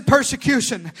 this isn't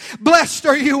persecution. Blessed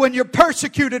are you when you're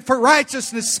persecuted for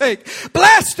righteousness' sake.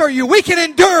 Blessed are you. We can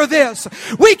endure this.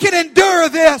 We can endure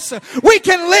this. We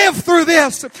can live through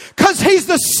this because He's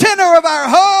the center of our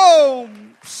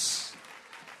homes.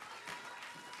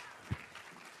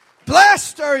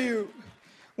 Blessed are you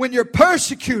when you're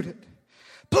persecuted.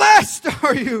 Blessed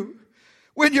are you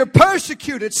when you're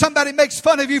persecuted. Somebody makes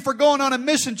fun of you for going on a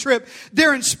mission trip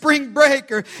during spring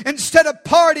break, or instead of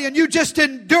partying, you just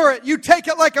endure it. You take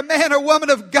it like a man or woman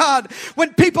of God.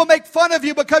 When people make fun of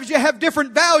you because you have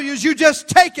different values, you just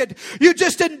take it. You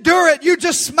just endure it. You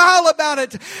just smile about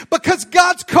it, because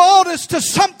God's called us to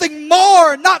something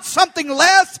more, not something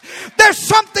less. There's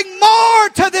something more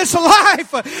to this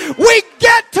life. We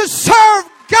get to serve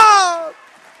God.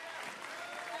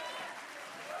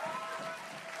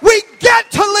 We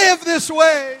get to live this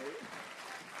way.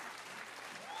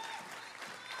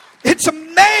 It's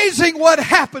amazing what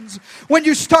happens when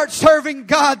you start serving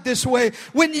God this way.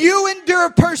 When you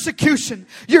endure persecution,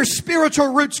 your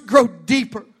spiritual roots grow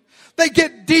deeper. They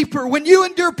get deeper. When you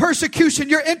endure persecution,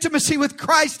 your intimacy with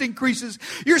Christ increases.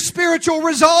 Your spiritual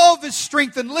resolve is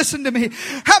strengthened. Listen to me.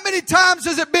 How many times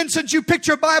has it been since you picked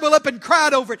your Bible up and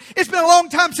cried over it? It's been a long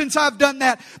time since I've done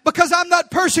that, because I'm not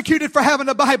persecuted for having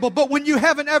a Bible. But when you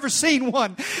haven't ever seen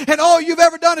one, and all you've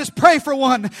ever done is pray for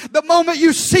one, the moment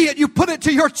you see it, you put it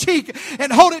to your cheek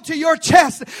and hold it to your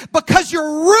chest, because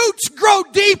your roots grow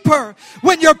deeper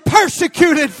when you're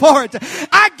persecuted for it.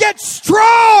 I get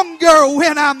stronger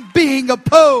when I'm being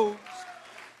opposed.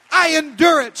 I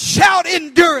endure it. Shout,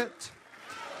 endure it.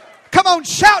 Come on,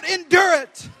 shout, endure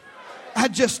it. I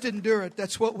just endure it.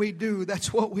 That's what we do.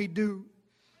 That's what we do.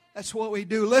 That's what we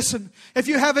do. Listen, if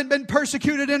you haven't been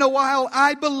persecuted in a while,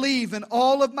 I believe in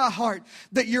all of my heart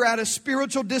that you're at a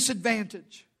spiritual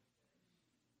disadvantage.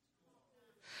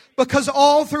 Because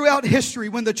all throughout history,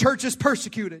 when the church is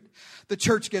persecuted, the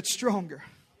church gets stronger.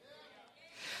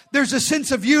 There's a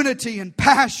sense of unity and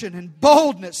passion and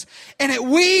boldness, and it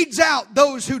weeds out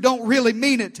those who don't really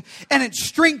mean it, and it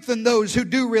strengthens those who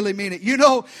do really mean it. You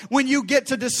know, when you get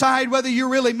to decide whether you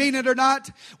really mean it or not,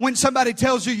 when somebody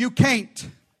tells you can't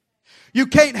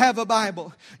have a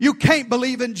Bible, you can't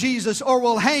believe in Jesus, or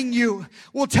we'll hang you,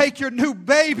 we'll take your new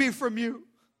baby from you.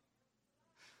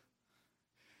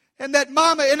 And that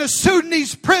mama in a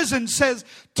Sudanese prison says,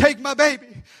 take my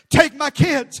baby, take my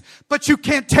kids, but you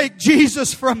can't take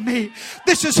Jesus from me.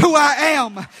 This is who I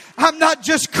am. I'm not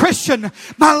just Christian.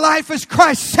 My life is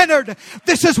Christ-centered.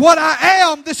 This is what I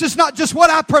am. This is not just what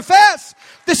I profess.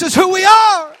 This is who we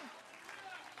are.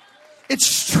 It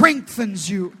strengthens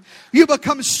you. You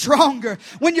become stronger.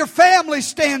 When your family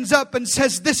stands up and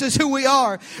says, this is who we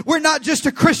are. We're not just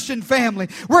a Christian family.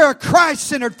 We're a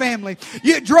Christ-centered family.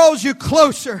 It draws you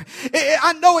closer.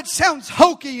 I know it sounds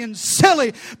hokey and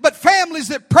silly, but families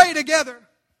that pray together,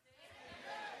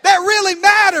 That really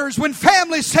matters when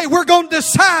families say we're going to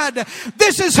decide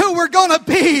this is who we're going to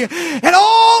be. And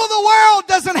all of the world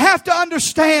doesn't have to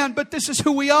understand, but this is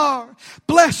who we are.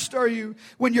 Blessed are you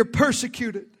when you're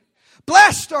persecuted.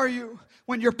 Blessed are you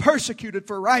when you're persecuted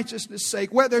for righteousness'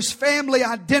 sake. Where there's family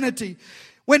identity.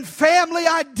 When family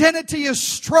identity is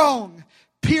strong,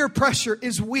 peer pressure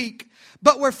is weak.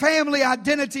 But where family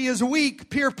identity is weak,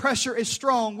 peer pressure is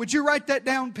strong. Would you write that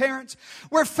down, parents?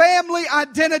 Where family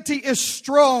identity is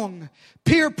strong,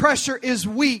 peer pressure is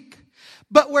weak.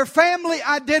 But where family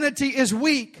identity is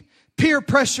weak, peer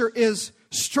pressure is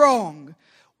strong.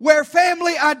 Where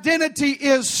family identity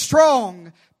is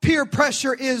strong, peer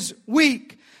pressure is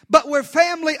weak. But where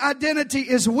family identity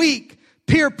is weak,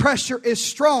 peer pressure is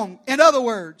strong. In other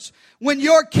words, when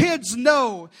your kids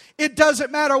know, it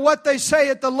doesn't matter what they say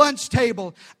at the lunch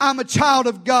table. I'm a child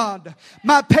of God.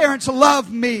 My parents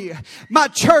love me. My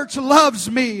church loves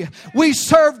me. We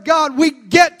serve God. We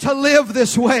get to live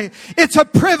this way. It's a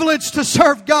privilege to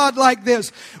serve God like this.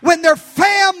 When their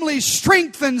family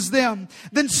strengthens them,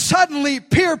 then suddenly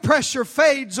peer pressure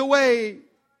fades away.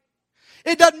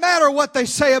 It doesn't matter what they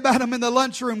say about them in the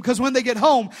lunchroom, because when they get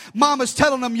home, mama's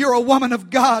telling them, you're a woman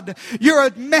of God. You're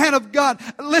a man of God.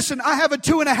 Listen, I have a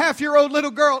 2.5-year-old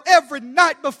little girl. Every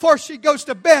night before she goes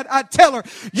to bed, I tell her,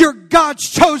 you're God's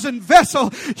chosen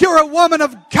vessel. You're a woman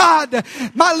of God.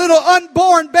 My little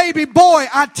unborn baby boy,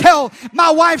 I tell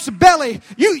my wife's belly,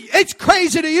 it's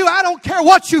crazy to you. I don't care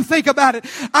what you think about it.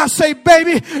 I say,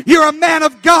 baby, you're a man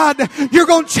of God. You're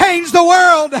going to change the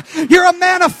world. You're a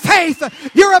man of faith.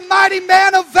 You're a mighty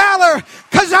man of valor,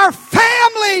 because our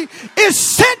family is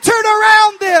centered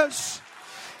around this.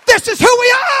 This is who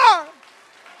we are.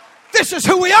 This is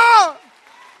who we are.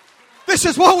 This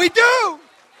is what we do.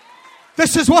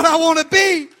 This is what I want to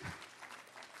be.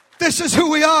 This is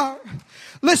who we are.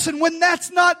 Listen, when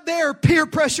that's not there, peer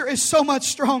pressure is so much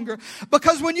stronger,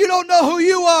 because when you don't know who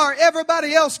you are,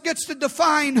 everybody else gets to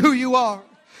define who you are.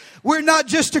 We're not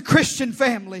just a Christian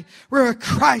family. We're a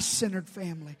Christ-centered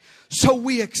family. So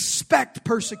we expect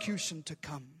persecution to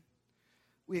come.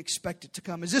 We expect it to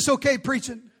come. Is this okay,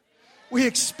 preaching? We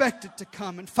expect it to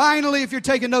come. And finally, if you're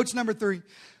taking notes, number 3,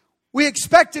 we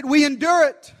expect it, we endure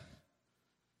it,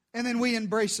 and then we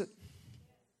embrace it.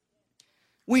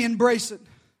 We embrace it.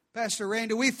 Pastor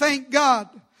Randy, we thank God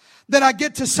that I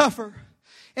get to suffer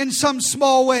in some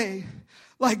small way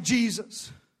like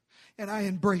Jesus, and I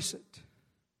embrace it.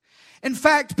 In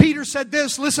fact, Peter said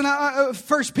this. Listen,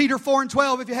 1 Peter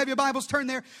 4:12. If you have your Bibles, turn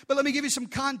there. But let me give you some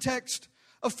context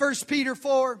of 1 Peter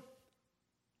 4.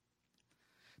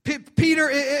 Peter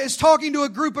is talking to a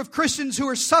group of Christians who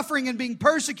are suffering and being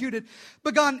persecuted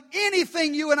beyond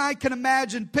anything you and I can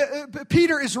imagine.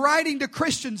 Peter is writing to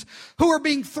Christians who are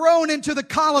being thrown into the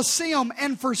Colosseum,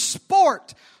 and for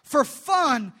sport, for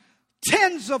fun,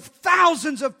 tens of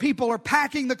thousands of people are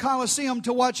packing the Colosseum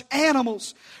to watch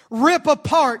animals rip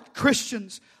apart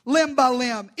Christians limb by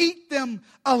limb, eat them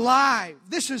alive.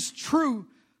 This is true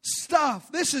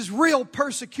stuff. This is real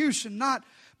persecution, not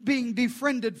being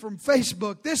defriended from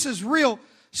Facebook. This is real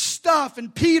stuff.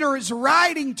 And Peter is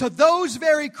writing to those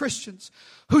very Christians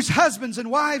whose husbands and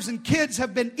wives and kids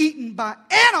have been eaten by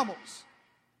animals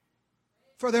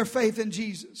for their faith in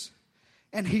Jesus.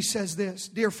 And he says this,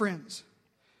 dear friends,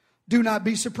 do not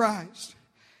be surprised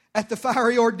at the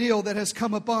fiery ordeal that has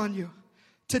come upon you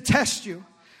to test you,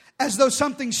 as though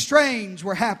something strange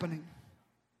were happening.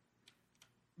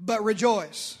 But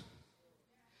rejoice,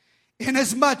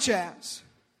 inasmuch as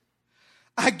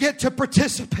I get to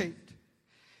participate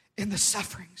in the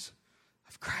sufferings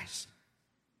of Christ.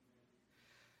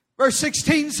 Verse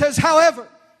 16 says, however,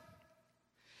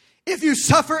 if you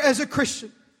suffer as a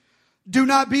Christian, do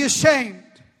not be ashamed.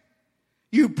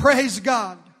 You praise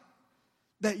God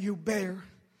that you bear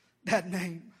that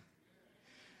name.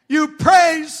 You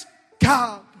praise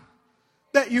God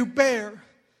that you bear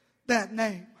that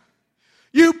name.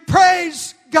 You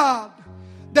praise God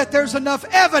that there's enough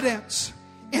evidence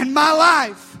in my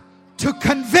life to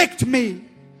convict me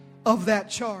of that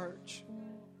charge.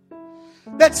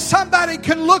 That somebody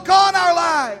can look on our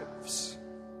lives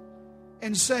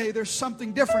and say, there's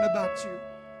something different about you.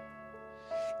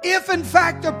 If in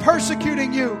fact they're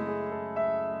persecuting you,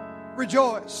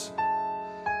 rejoice.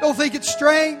 Don't think it's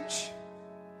strange.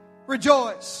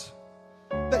 Rejoice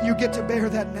that you get to bear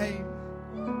that name.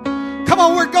 Come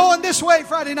on, we're going this way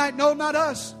Friday night. No, not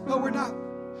us. No, we're not.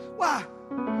 Why?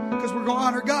 Because we're going to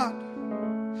honor God.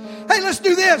 Hey, let's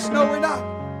do this. No, we're not.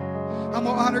 I'm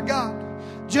going to honor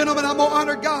God. Gentlemen, I'm going to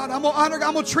honor God. I'm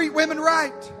going to treat women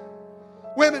right.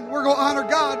 Women, we're going to honor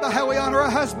God by how we honor our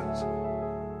husbands.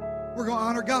 We're going to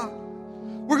honor God.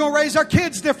 We're going to raise our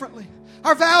kids differently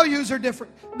Our values are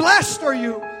different. Blessed are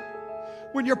you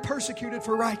when you're persecuted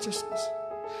for righteousness.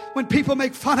 When people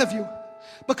make fun of you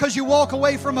because you walk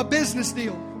away from a business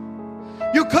deal.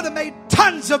 You could have made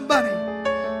tons of money,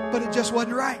 but it just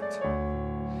wasn't right.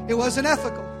 It wasn't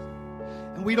ethical.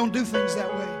 And we don't do things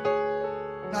that way.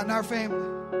 Not in our family.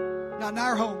 Not in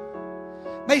our home.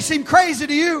 May seem crazy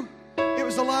to you. It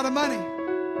was a lot of money.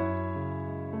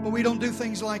 But we don't do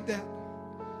things like that.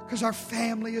 Because our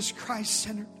family is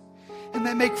Christ-centered. And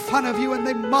they make fun of you and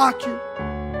they mock you.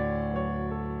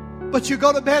 But you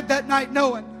go to bed that night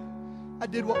knowing, I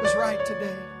did what was right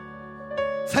today.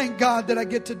 Thank God that I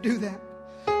get to do that.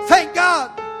 Thank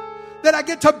God that I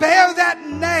get to bear that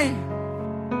name.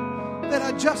 That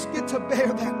I just get to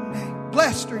bear that name.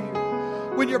 Blessed are you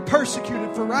when you're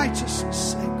persecuted for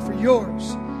righteousness' sake. For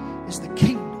yours is the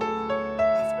kingdom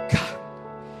of God.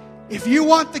 If you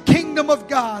want the kingdom of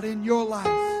God in your life,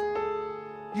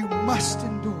 you must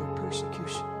endure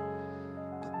persecution.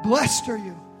 But blessed are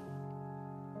you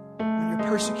when you're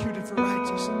persecuted for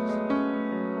righteousness.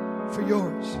 For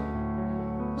yours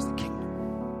is the kingdom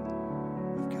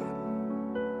of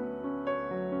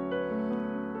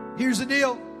God. Here's the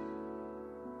deal.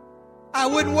 I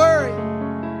wouldn't worry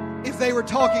if they were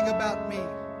talking about me.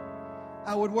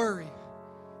 I would worry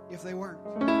if they weren't.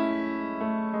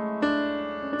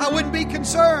 I wouldn't be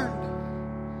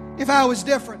concerned if I was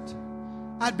different.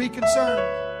 I'd be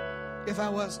concerned if I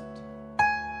wasn't.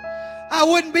 I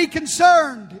wouldn't be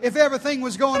concerned if everything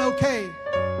was going okay.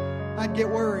 I'd get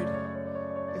worried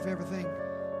if everything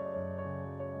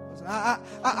wasn't.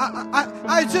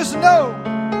 I just know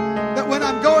that when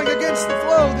I'm going against the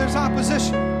flow, there's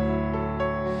opposition.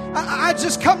 I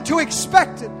just come to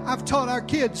expect it. I've taught our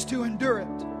kids to endure it.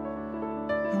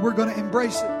 And we're going to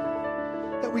embrace it.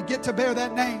 That we get to bear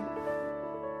that name.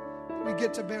 We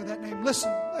get to bear that name. Listen,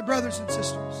 my brothers and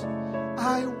sisters,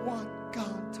 I want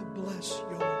God to bless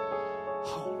your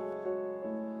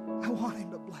home. I want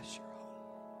Him to bless your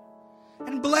home.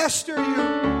 And blessed are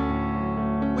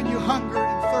you when you hunger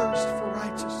and thirst for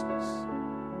righteousness,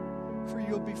 for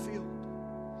you'll be filled.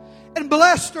 And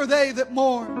blessed are they that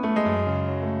mourn.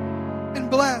 And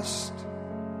blessed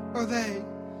are they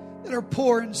that are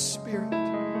poor in spirit.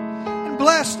 And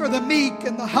blessed are the meek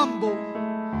and the humble.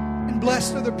 And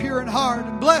blessed are the pure in heart.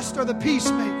 And blessed are the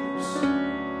peacemakers.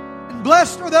 And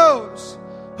blessed are those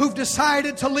who've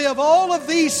decided to live all of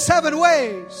these 7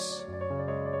 ways,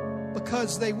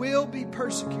 because they will be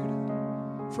persecuted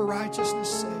for righteousness'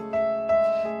 sake.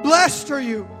 Blessed are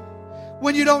you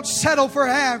when you don't settle for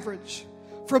average,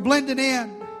 for blending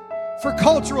in, for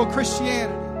cultural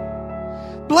Christianity.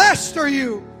 Blessed are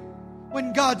you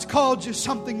when God's called you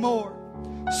something more,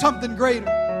 something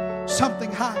greater, something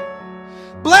higher.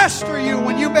 Blessed are you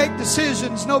when you make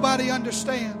decisions nobody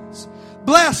understands.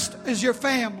 Blessed is your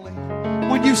family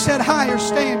when you set higher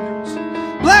standards.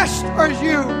 Blessed are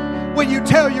you when you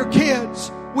tell your kids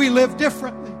we live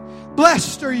differently.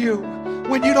 Blessed are you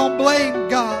when you don't blame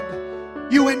God.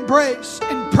 You embrace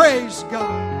and praise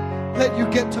God that you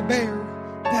get to bear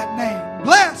that name.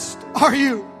 Blessed are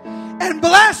you. And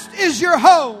blessed is your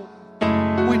home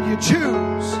when you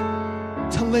choose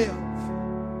to live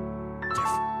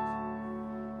different.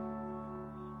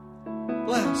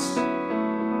 Bless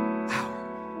our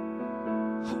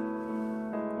home.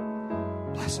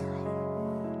 Bless our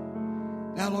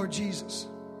home. Now, Lord Jesus,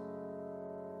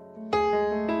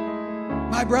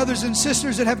 my brothers and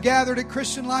sisters that have gathered at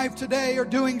Christian Life today are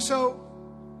doing so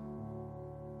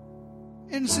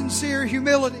in sincere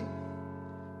humility,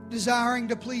 desiring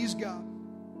to please God.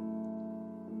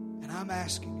 And I'm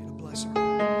asking you to bless our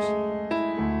lives.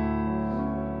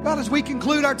 God, as we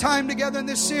conclude our time together in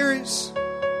this series,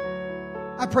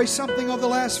 I pray something over the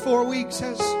last 4 weeks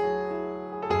has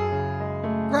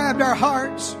grabbed our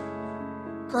hearts,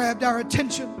 grabbed our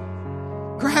attention,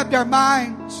 grabbed our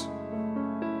minds.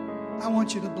 I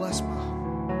want you to bless my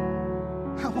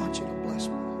home. I want you to bless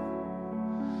my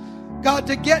home. God,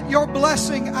 to get your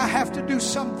blessing, I have to do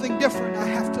something different. I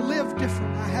have to live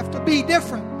different. I have to be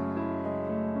different.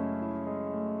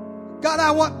 God,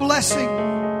 I want blessing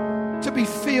to be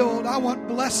filled. I want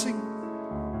blessing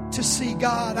to see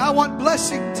God. I want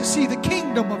blessing to see the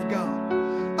kingdom of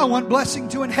God. I want blessing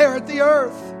to inherit the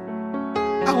earth.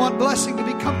 I want blessing to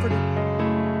be comforted.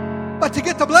 But to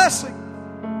get the blessing,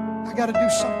 I got to do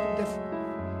something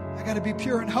different. I got to be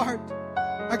pure in heart.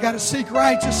 I got to seek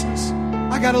righteousness.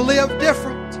 I got to live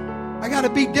different. I got to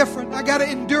be different. I got to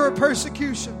endure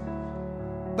persecution.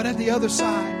 But at the other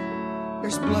side,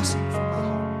 there's blessing for my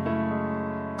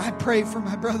home. I pray for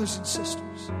my brothers and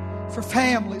sisters, for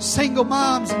families, single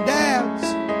moms and dads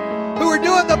who are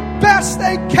doing the best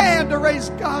they can to raise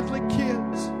godly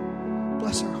kids.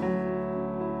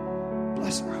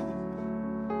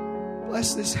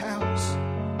 bless this house.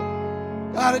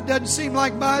 God, it doesn't seem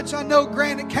like much. I know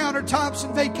granite countertops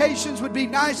and vacations would be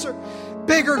nicer.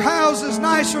 Bigger houses,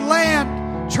 nicer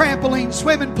land, trampolines,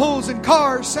 swimming pools, and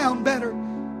cars sound better.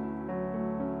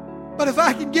 But if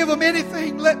I can give them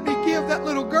anything, let me give that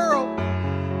little girl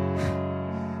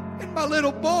and my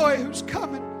little boy who's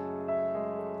coming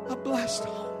a blessed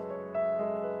home.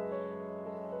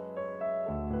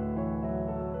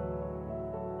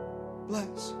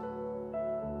 Bless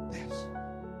this.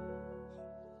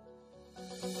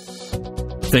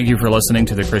 Thank you for listening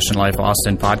to the Christian Life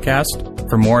Austin podcast.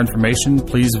 For more information,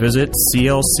 please visit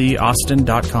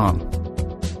clcaustin.com.